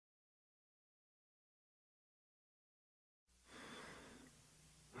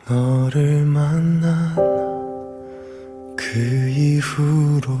너를 만난 그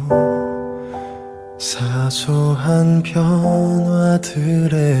이후로 사소한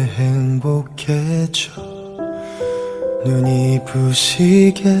변화들에 행복해져 눈이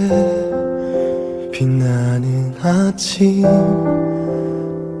부시게 빛나는 아침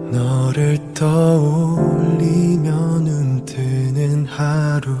너를 떠올리며 눈 뜨는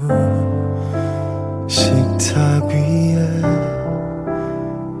하루 식탁 위에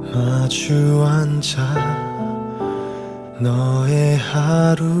마주 앉아 너의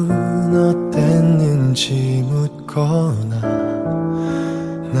하루는 어땠는지 묻거나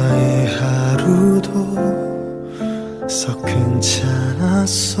나의 하루도 썩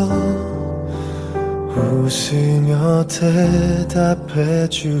괜찮았어 웃으며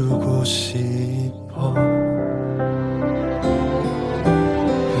대답해주고 싶어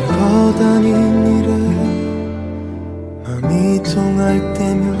별거 아닌 일에 맘이 통할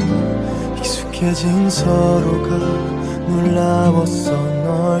때면 익숙해진 서로가 놀라웠어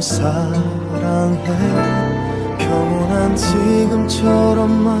널 사랑해 평온한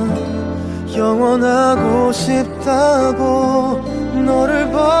지금처럼만 영원하고 싶다고 너를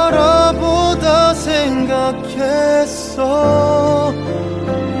바라보다 생각했어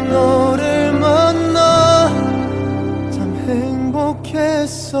너를 만나 참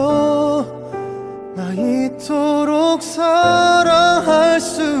행복했어 나 이토록 사랑할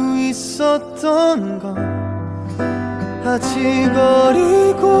수 있었던 건 아직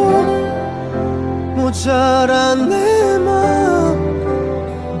어리고 모자란 내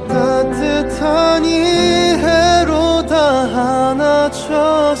마음 따뜻한 이해로 다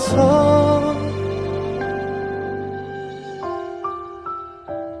안아줘서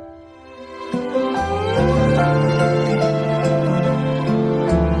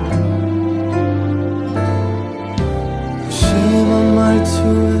무심한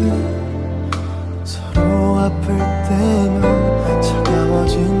말투에 서로 아플 때면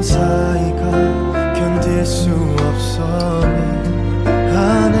차가워진 사이가 견딜 수 없어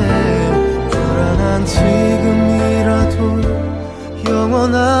미안해 불안한 지금이라도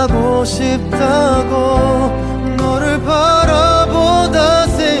영원하고 싶다고 너를 바라보다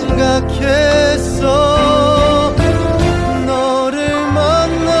생각했어 너를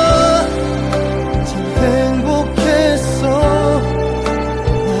만나 참 행복했어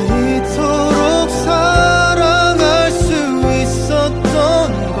나 이토록 사랑할 수 있었던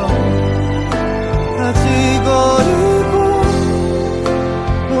건 아직 어리고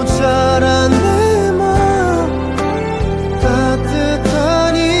모자란 내 마음 따뜻한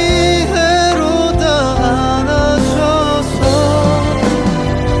이해로 다 안아줘서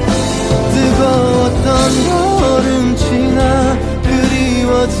뜨거웠던 여름 지나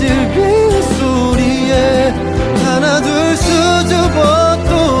그리워질 빗소리에 하나 둘 수줍어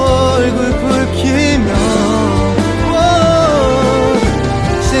또 얼굴 붉히며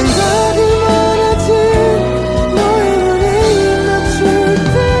생각이 많아진 너의 눈에 입 맞출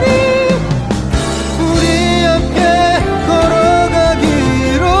테니 우리 함께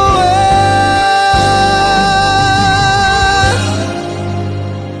걸어가기로 해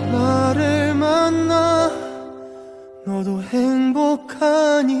나를 만나 너도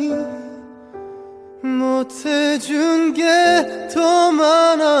행복하니 못해준 게 더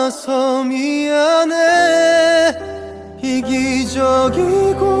많아서 미안해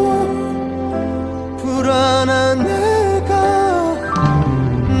이기적이고 불안한 내가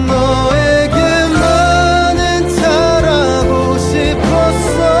너에게만은 잘하고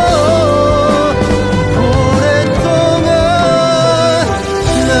싶었어 오랫동안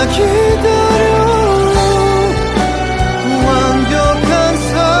나 기다려 완벽한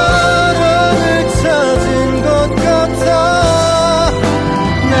사랑을 찾은 것 같아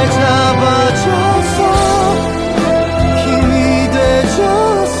날 잡아줘서 힘이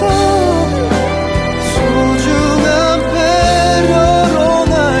돼줘서 소중한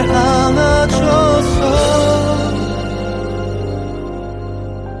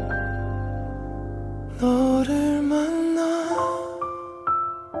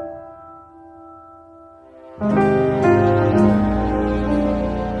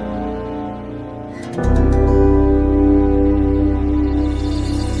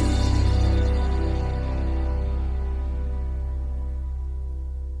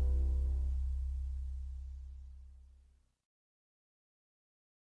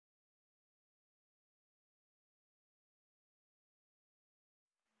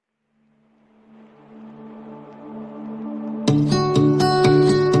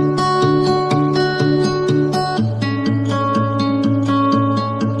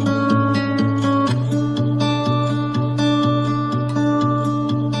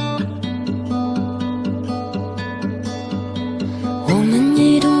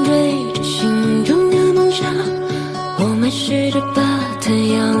太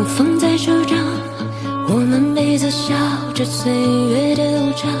阳放在手掌，我们彼此笑着岁月的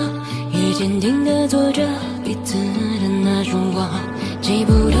无常，也坚定地做着彼此的那束光。记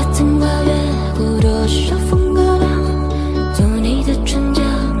不得曾跨越过多少风和浪，做你的船桨，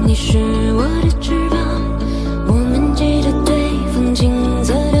你是我的翅膀。我们记得对方青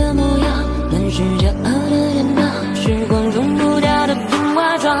涩的模样，满是骄傲的脸庞，时光融不掉的变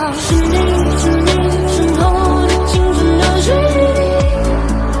化妆。是你，是你身后的青春流水，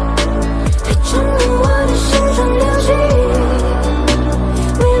还沉入我的心中流星，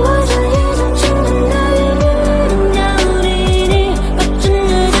为我这一种青春的雨，要你你把真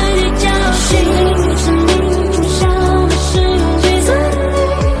的对你交心。是你种下的是用几层你，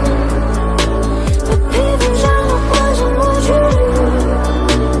把皮肤上的化成过去，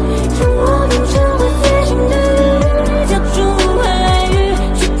让我变成会飞行的鱼，跳出海域，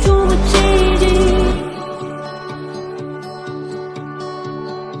去触摸奇迹。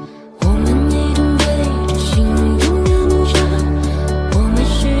我们一同对着心中的梦想，我们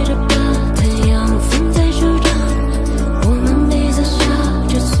试着把太阳放在手掌，我们彼此笑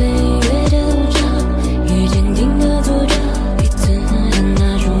着岁月的无常，也坚定地做着彼此的那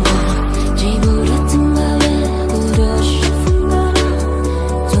束光。记不得曾跨越过多少风和浪，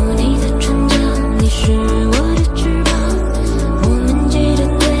做你的船桨，你是我的翅膀。我们记得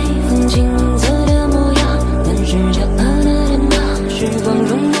对方青涩的模样，满是骄傲的脸庞，时光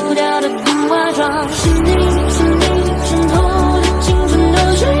融不掉的变化妆。是你，是你身后的青春流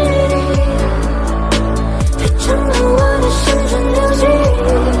水，还沉入我的心中流星，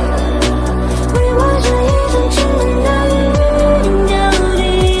为我这一种青春的雨，要你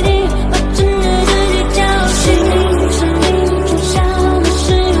你把真的对你交心。是你种下的是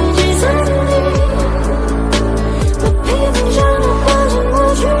用几层你，把皮肤上的化成过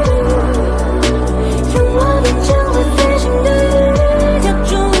去，让我变成会飞行的鱼，跳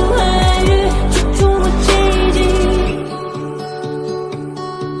出海域，去触摸奇迹。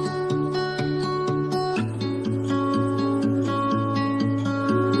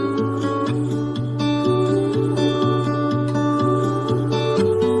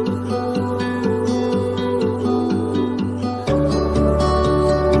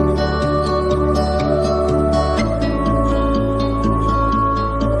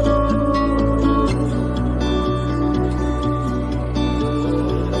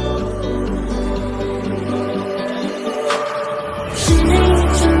是你，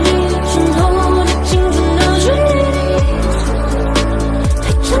是你身后的青春流水，还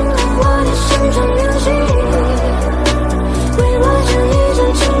沉入我的心中流星，为我这一种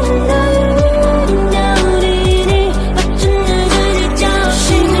青春的雨，要你你把真的对你交心。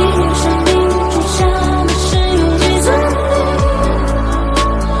是你种下的是用几层你，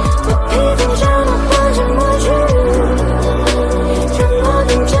把皮肤上的化成过去，让我变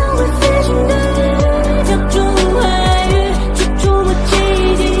成会飞行的鱼，跳出海域，去触摸奇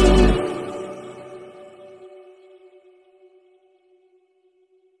迹。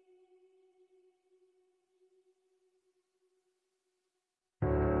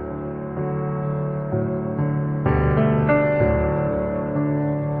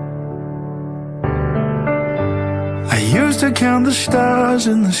I used to count the stars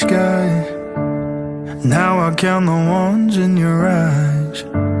in the sky, now I count the ones in your eyes.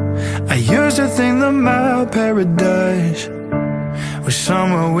 I used to think that my paradise was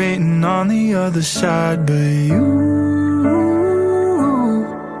somewhere waiting on the other side, but you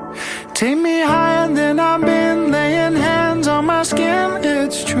take me higher than I've been, laying hands on my skin,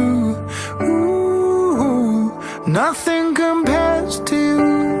 it's true. Ooh, nothing compares to you.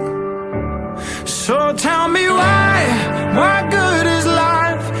 So tell me why good is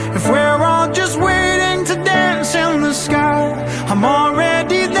life if we're all just waiting to dance in the sky? I'm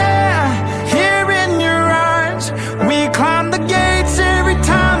already there, here in your eyes. We climb the gates every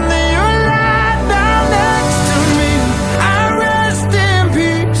time that you're right down next to me. I rest in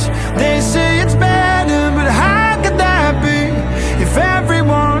peace. They say it's better, but how could that be? If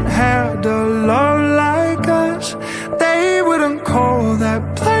everyone had a love like us, they wouldn't call that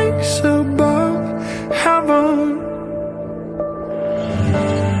place above heaven.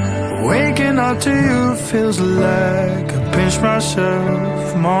 Waking up to you feels like I pinch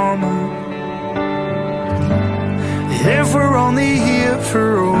myself, mama. If we're only here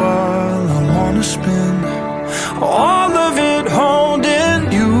for a while, I wanna spend all of it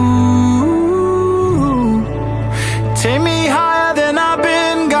holding you. Take me higher than I've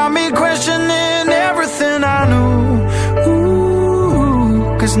been, got me questioning everything I know.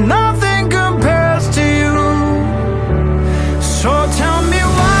 Ooh, 'cause nothing compares to you. So tell me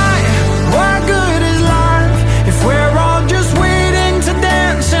why good is life if we're all just waiting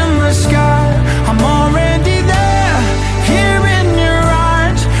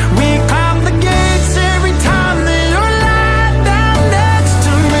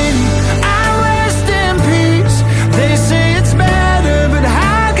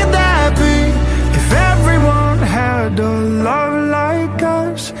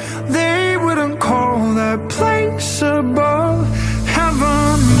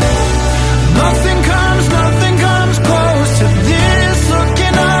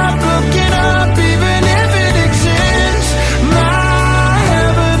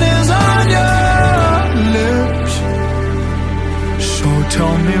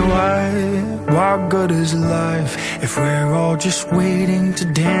just waiting to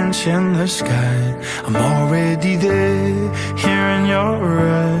dance in the sky. I'm already there, here in your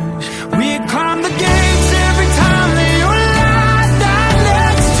eyes. We climb the gates every time that you lie down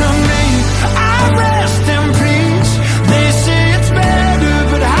next to me. I rest in peace. They say it's better,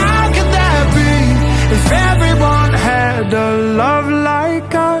 but how could that be? If everyone had a love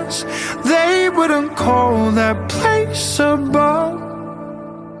like us, they wouldn't call that place above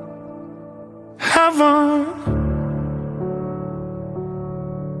heaven.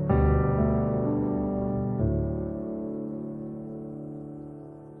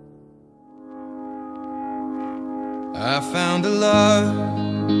 I found a love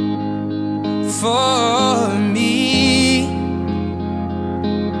for me.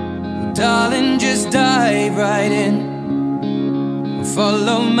 Well, darling, just dive right in and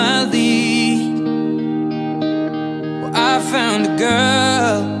follow my lead. Well, I found a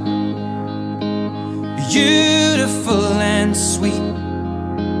girl, beautiful and sweet.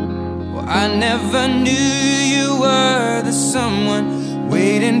 Well, I never knew you were the someone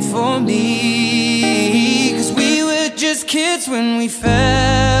waiting for me. 'Cause we were just kids when we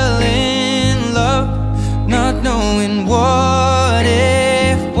fell in love, not knowing what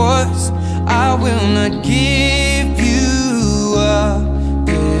it was. I will not give you up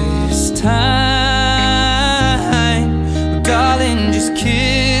this time. Darling, just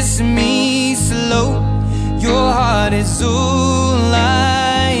kiss me slow. Your heart is all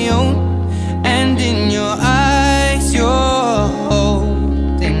I own, and in your eyes you're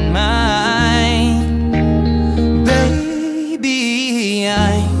holding mine. Baby,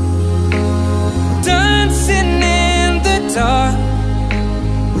 I'm dancing in the dark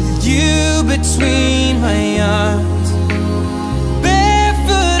with you between my arms,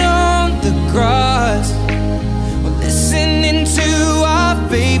 barefoot on the grass. We're listening to our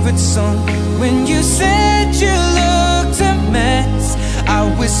favorite song. When you said you looked a mess, I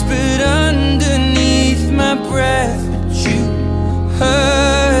whispered underneath my breath, but you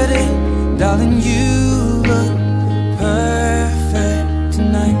heard it. Darling, you look perfect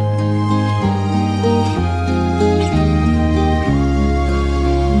tonight.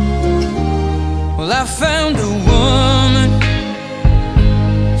 Well, I found a woman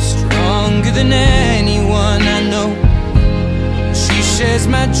stronger than anyone I know. She shares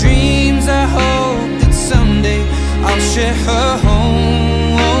my dreams. I hope that someday I'll share her home.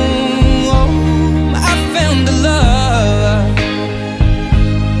 I found a love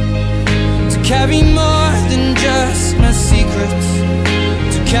to carry more than just my secrets,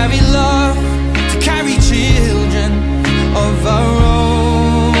 to carry love, to carry children of our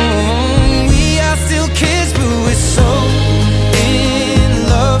own. We are still kids, but we're so in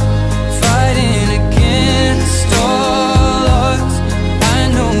love, fighting against all odds. I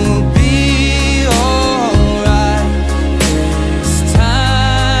know we'll be alright this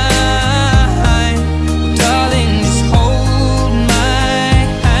time. Darling, just hold my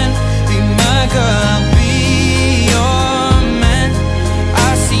hand, be my girl, I'll be your man.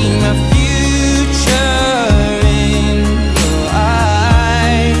 I see my future in your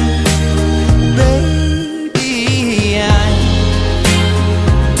eyes. Baby, I'm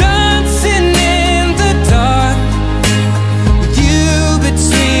dancing in the dark with you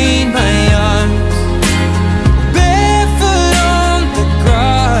between my arms, barefoot on the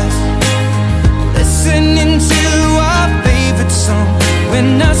grass, listening to our favorite song. When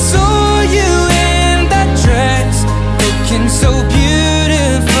I saw you in that dress, looking so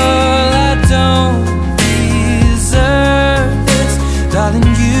beautiful, I don't deserve this. Darling,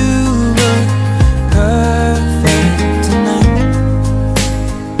 you look perfect tonight.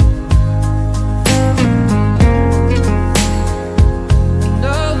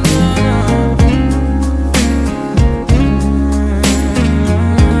 No, no, no.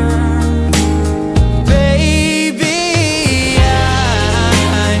 Baby,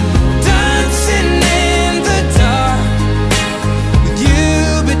 I'm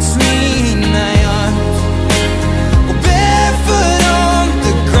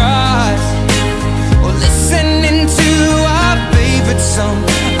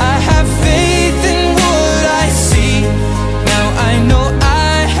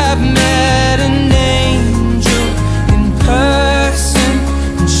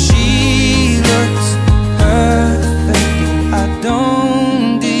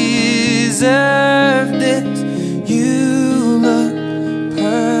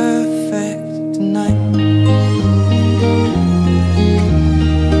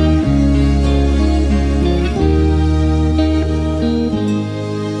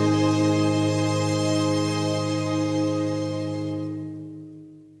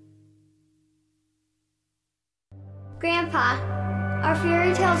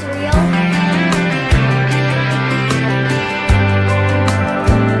tales real?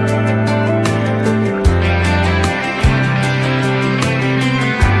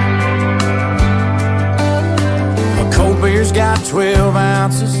 A cold beer's got 12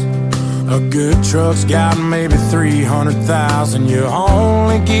 ounces. A good truck's got maybe 300,000. You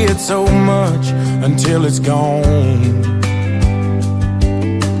only get so much until it's gone.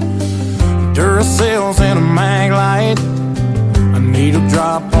 Duracell's in a mag light, a needle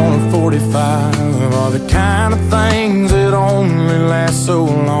drop on a 45 are the kind of things that only last so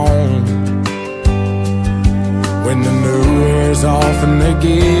long. When the new wears off and they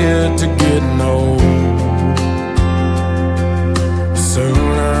get to getting old,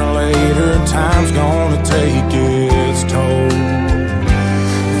 sooner or later time's gonna take its toll.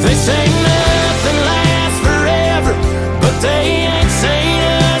 They say nothing lasts forever, but they ain't saying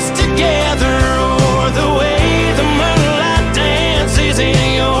us together, or the way the moonlight dances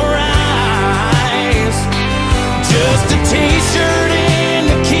in your eyes. Just a t-shirt in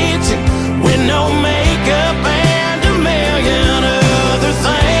the kitchen with no makeup and a million other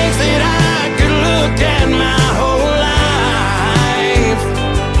things that I could look at my whole life.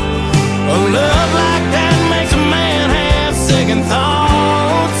 A love like that makes a man have second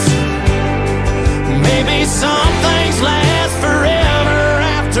thoughts. Maybe some things last forever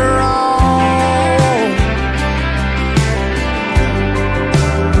after all.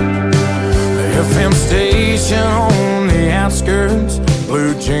 The FM station on the outskirts,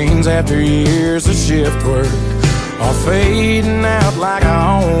 blue jeans after years of shift work are fading out like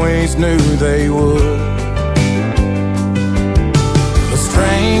I always knew they would. The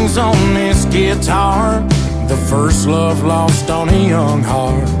strings on this guitar, the first love lost on a young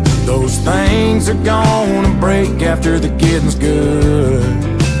heart, those things are gonna break after the getting's good.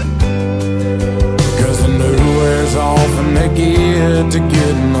 Cause the new wears off and they get to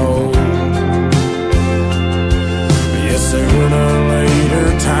getting old. Yeah, sooner or later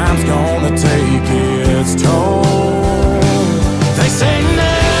time's gonna take its toll. They say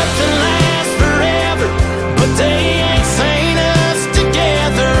nothing lasts forever, but they ain't saying us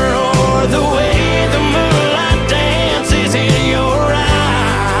together, or the way the moonlight dances in your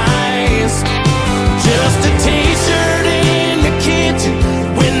eyes. Just a t-shirt in the kitchen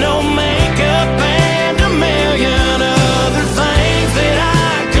with no makeup and a million other things that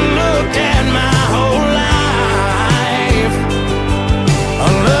I can look at my whole life. A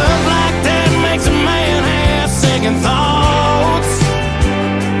love like that makes a man have second thoughts.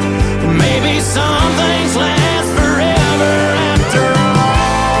 Maybe some things last forever after all.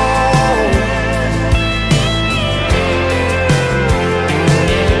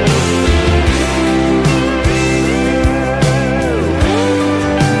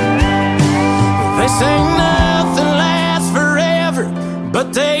 They say nothing lasts forever,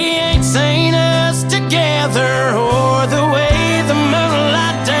 but they ain't saying us together, or the way the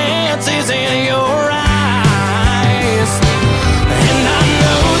moonlight dances in your eyes. And I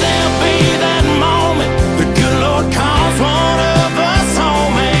know there'll be that moment the good Lord calls one of us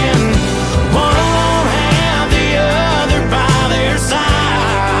home, and one won't have the other by their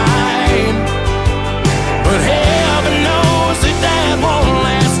side. But heaven knows that that won't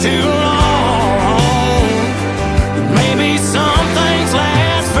last too long. Maybe some things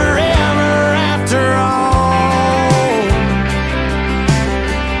last forever after all.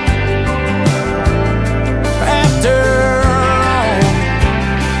 After all.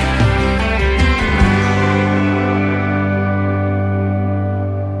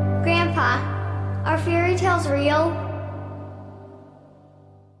 Grandpa, are fairy tales real?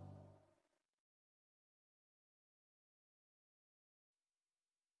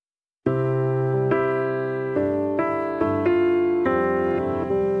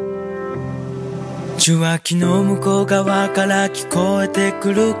受話器の向こう側から聞こえて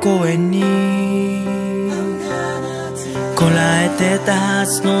くる声にこらえてたは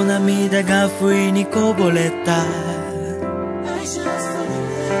ずの涙が不意にこぼれた。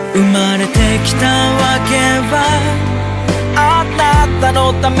生まれてきたわけはあなた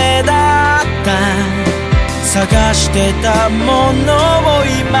のためだった。探してたものを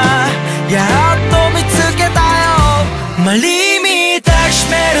今やっと見つけたよ。マリミ抱きし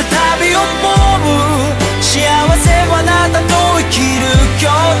めるたび思う幸せはあなたと生きる今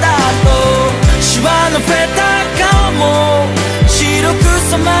日だと。シワの増えた顔も白く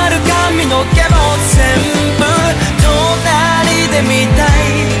染まる髪の毛も全部隣で見たい。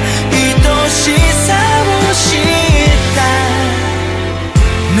愛しさを知った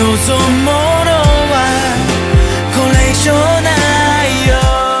望むものはこれ以上ないよ。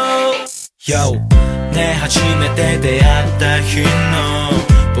Yo ね、初めて出会った日の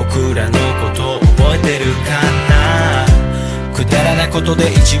てるかな。くだらないこと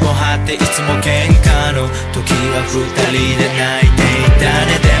で意地を張っていつも喧嘩の時は二人で泣いていた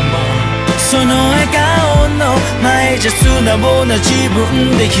ね。でもその笑顔の前じゃ素直な自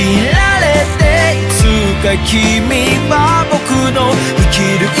分でいられて、いつか君は僕の生き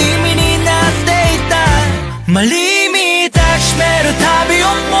る意味になっていた。マリミ抱きしめるたび思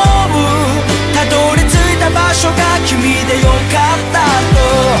う、たどり着いた場所が君でよかったと。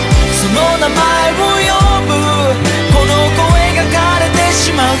その名前を呼ぶ、この声が枯れて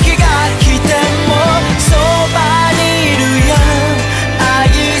しまう日が来てもそばにいるよ。愛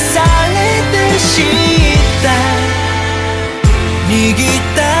されて知った握っ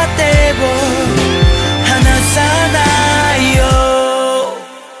た手を離さないよ。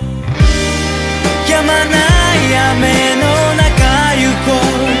止まない雨の中行こ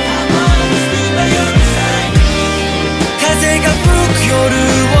う。風が吹く夜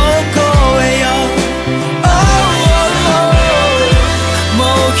を越えよう。も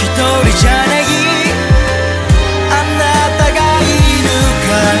う一人じゃない、あなたがいるか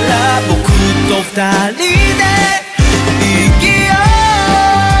ら僕と二人で生きよ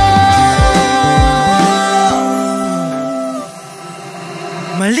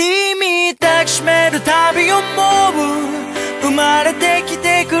う。マリミ抱きしめるたび思う、生まれてき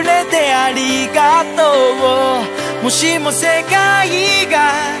てくれてありがとう。もしも世界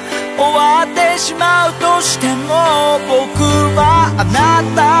が終わってしまうとしても僕はあな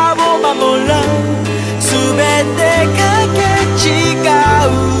たを守る。全てかけ違う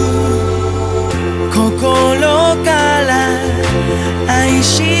心から愛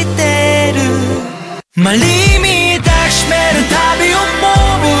してる。マリミ抱きしめるたび思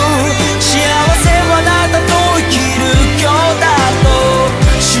う、幸せはあなたと生きる今日だと。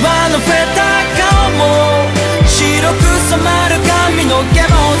シワの増えた顔も白く染まる髪の毛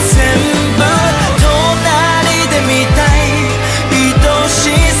も全部隣で見たい。愛し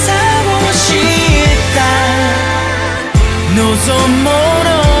さを知った望むもの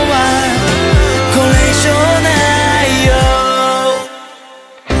はこれ以上ないよ。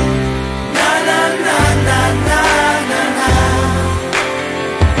ななななななな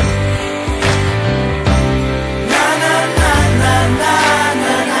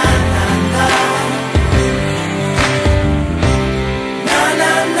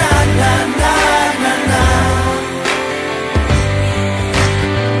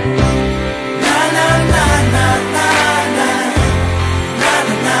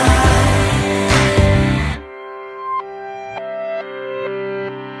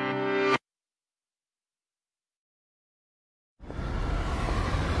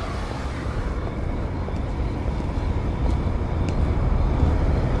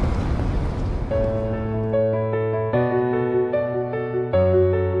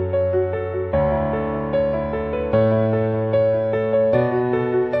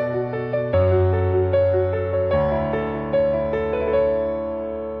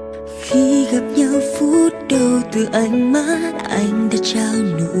Khi gặp nhau phút đầu từ ánh mắt anh đã trao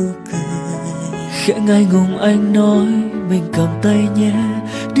nụ cười. Khẽ ngại ngùng anh nói mình cầm tay nhé,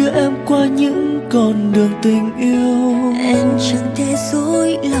 đưa em qua những con đường tình yêu. Em chẳng thể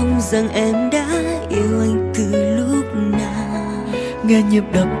dối lòng rằng em đã yêu anh từ lúc nào. Nghe nhịp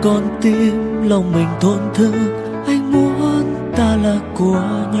đập con tim lòng mình thổn thức, anh muốn ta là của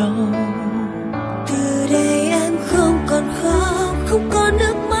nhau. Từ đây em không còn khóc, không còn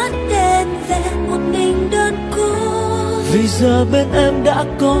nước mắt đen vẹn một mình đơn côi. Vì giờ bên em đã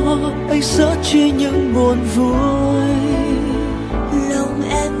có anh sợ chi những buồn vui. Lòng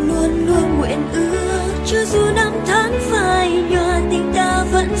em luôn luôn nguyện ước, cho dù năm tháng phai nhòa tình ta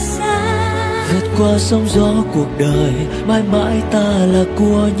vẫn xa. Vượt qua sóng gió cuộc đời, mãi mãi ta là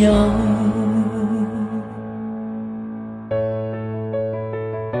của nhau.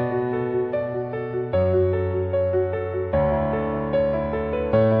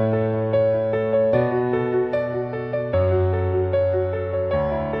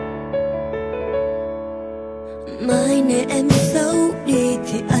 Mai này em xấu đi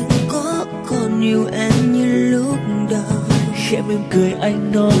thì anh có còn yêu em như lúc đầu. Khẽ mỉm cười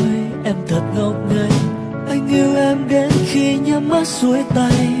anh nói em thật ngốc nghếch, anh yêu em đến khi nhắm mắt xuôi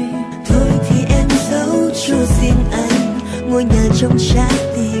tay. Thôi thì em giấu cho riêng anh ngôi nhà trong trái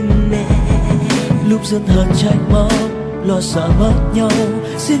tim mẹ. Lúc dần hờn trách móc, lo sợ mất nhau,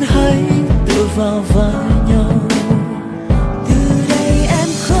 xin hãy tự vào vai nhau. Từ đây em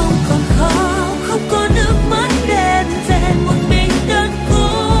không còn khóc, không có nước mắt đen vẹn một mình đơn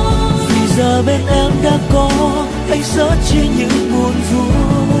côi. Vì giờ bên em đã có anh sợ chi những buồn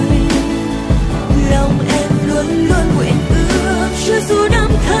vui. Lòng em luôn luôn nguyện ước, cho dù năm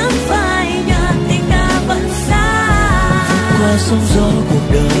tháng phai nhạt tình ta sóng gió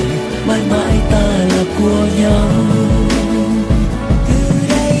cuộc đời, mãi mãi ta là của nhau. Từ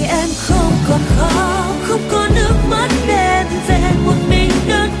đây em không còn khóc, không có nước mắt đêm về một mình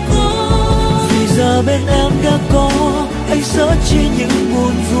đơn cô. Vì giờ bên em đã có anh sớt chia những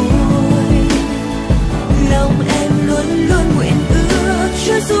buồn vui. Lòng em luôn luôn nguyện ước,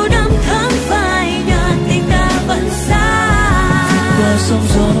 cho dù năm tháng phai nhạt tình ta vẫn xa. Qua sóng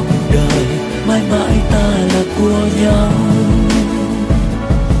gió cuộc đời, mãi mãi ta là của nhau.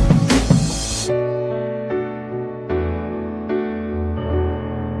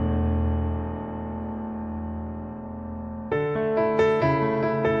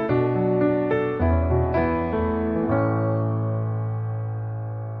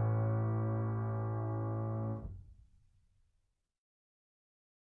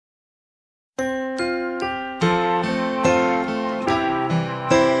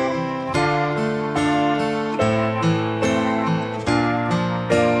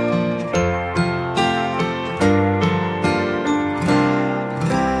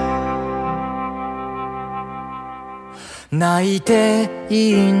泣いて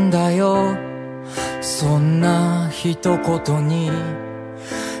いいんだよ、そんな一言に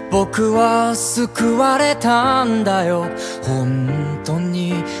僕は救われたんだよ。本当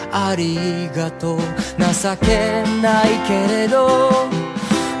にありがとう。情けないけれど、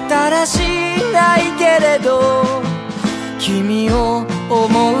だらしないけれど、君を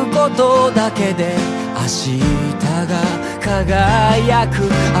思うことだけで明日が輝く。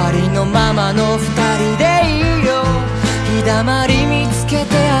ありのままの二人でいいよ。日だまり見つけ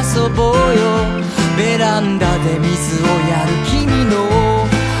て遊ぼうよ。ベランダで水をやる君の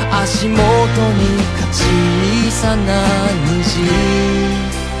足元に小さな虹、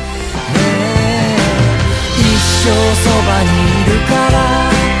一生そばにいるから、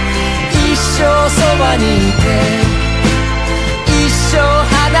一生そばにいて、一生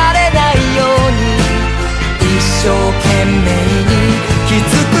離れないように、一生懸命にき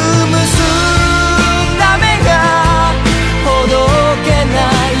つく結んだ目がほどけな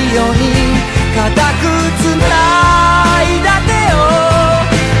いように固くつないだ手を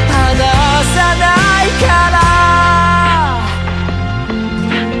離さないから。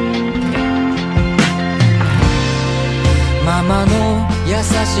ママの優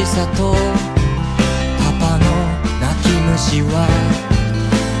しさとパパの泣き虫は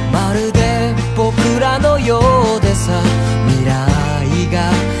まるで僕らのようでさ。未来が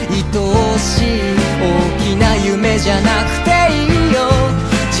愛おしい大きな夢じゃなくていいよ。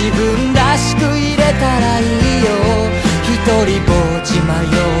自分らしく入れたらいいよ。一人ぼっち迷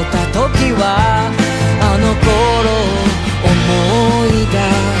った時はあの頃思い出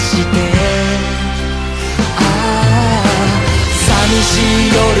して、ああ寂し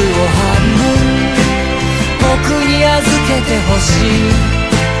い夜を半分僕に預けてほしい。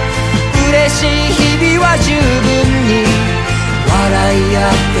嬉しい日々は十分に笑い合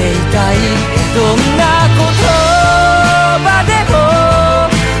っていたい。どんな言葉でも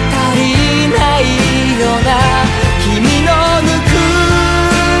足りないような君のぬく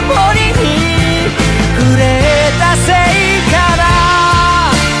もりに触れたせいから。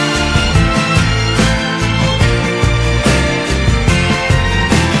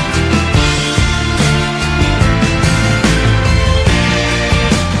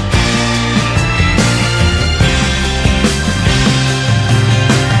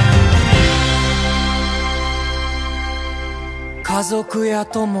家族や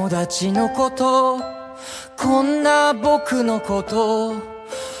友達のこと、こんな僕のこと、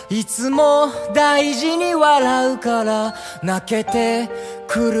いつも大事に笑うから泣けて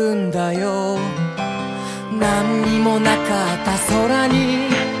くるんだよ。何にもなかった空に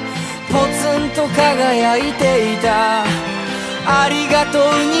ポツンと輝いていた。ありがとう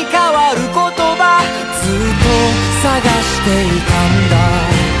に変わる言葉ずっと探していたんだ。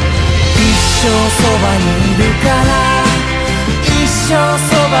一生そばにいるから、一生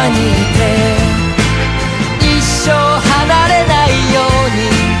そばにいて、一生離れない